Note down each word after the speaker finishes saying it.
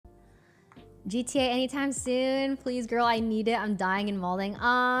GTA anytime soon? Please, girl, I need it. I'm dying and mauling.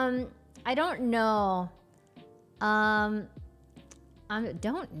 I don't know. I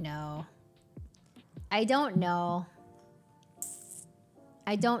don't know. I don't know.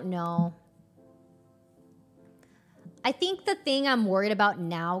 I don't know. I think the thing I'm worried about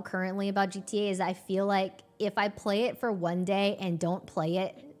now currently about GTA is I feel like if I play it for one day and don't play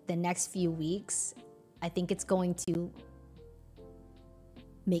it the next few weeks, I think it's going to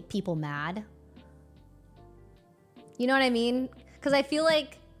make people mad. You know what I mean? Because I feel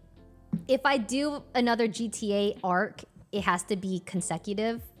like if I do another GTA arc, it has to be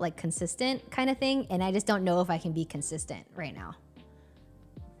consecutive, like consistent kind of thing. And I just don't know if I can be consistent right now.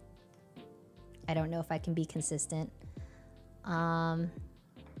 I don't know if I can be consistent. But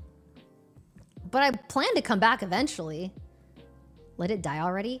I plan to come back eventually. Let it die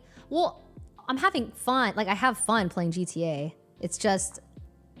already? Well, I'm having fun. Like, I have fun playing GTA. It's just,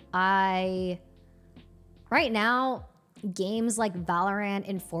 right now, games like Valorant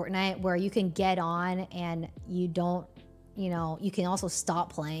and Fortnite where you can get on and you don't, you know, you can also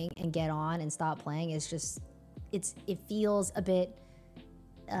stop playing and get on and stop playing. It's just, it feels a bit,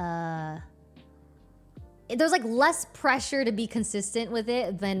 there's like less pressure to be consistent with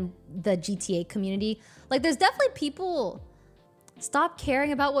it than the GTA community. Like, there's definitely people. Stop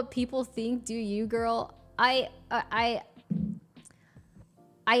caring about what people think. Do you, girl? I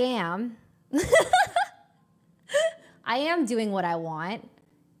am. I am doing what I want.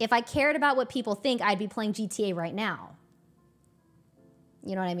 If I cared about what people think, I'd be playing GTA right now.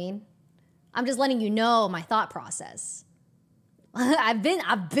 You know what I mean? I'm just letting you know my thought process. I've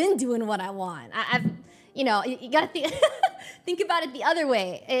been doing what I want. I've you know, you gotta think think about it the other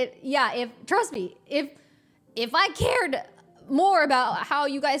way. Trust me, if I cared more about how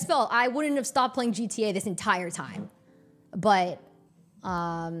you guys felt, I wouldn't have stopped playing GTA this entire time. But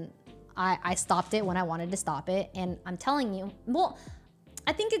I stopped it when I wanted to stop it, and I'm telling you, well,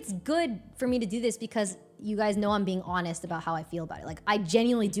 I think it's good for me to do this because you guys know I'm being honest about how I feel about it. Like, I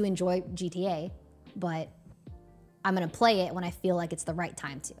genuinely do enjoy GTA, but I'm gonna play it when I feel like it's the right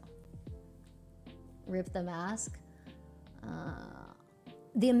time to. Rip the mask.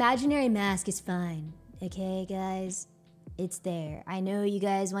 The imaginary mask is fine. Okay, guys? It's there. I know you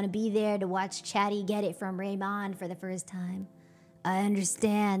guys want to be there to watch Chatty get it from Raymond for the first time. I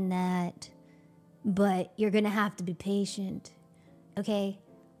understand that. But you're gonna have to be patient. Okay?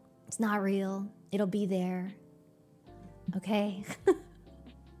 It's not real. It'll be there. Okay?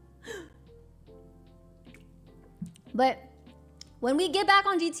 But when we get back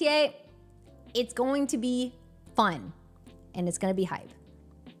on GTA, it's going to be fun. And it's going to be hype.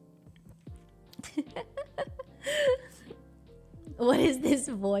 What is this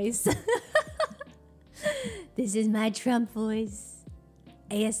voice? This is my Trump voice.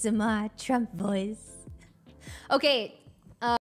 ASMR Trump voice. Okay,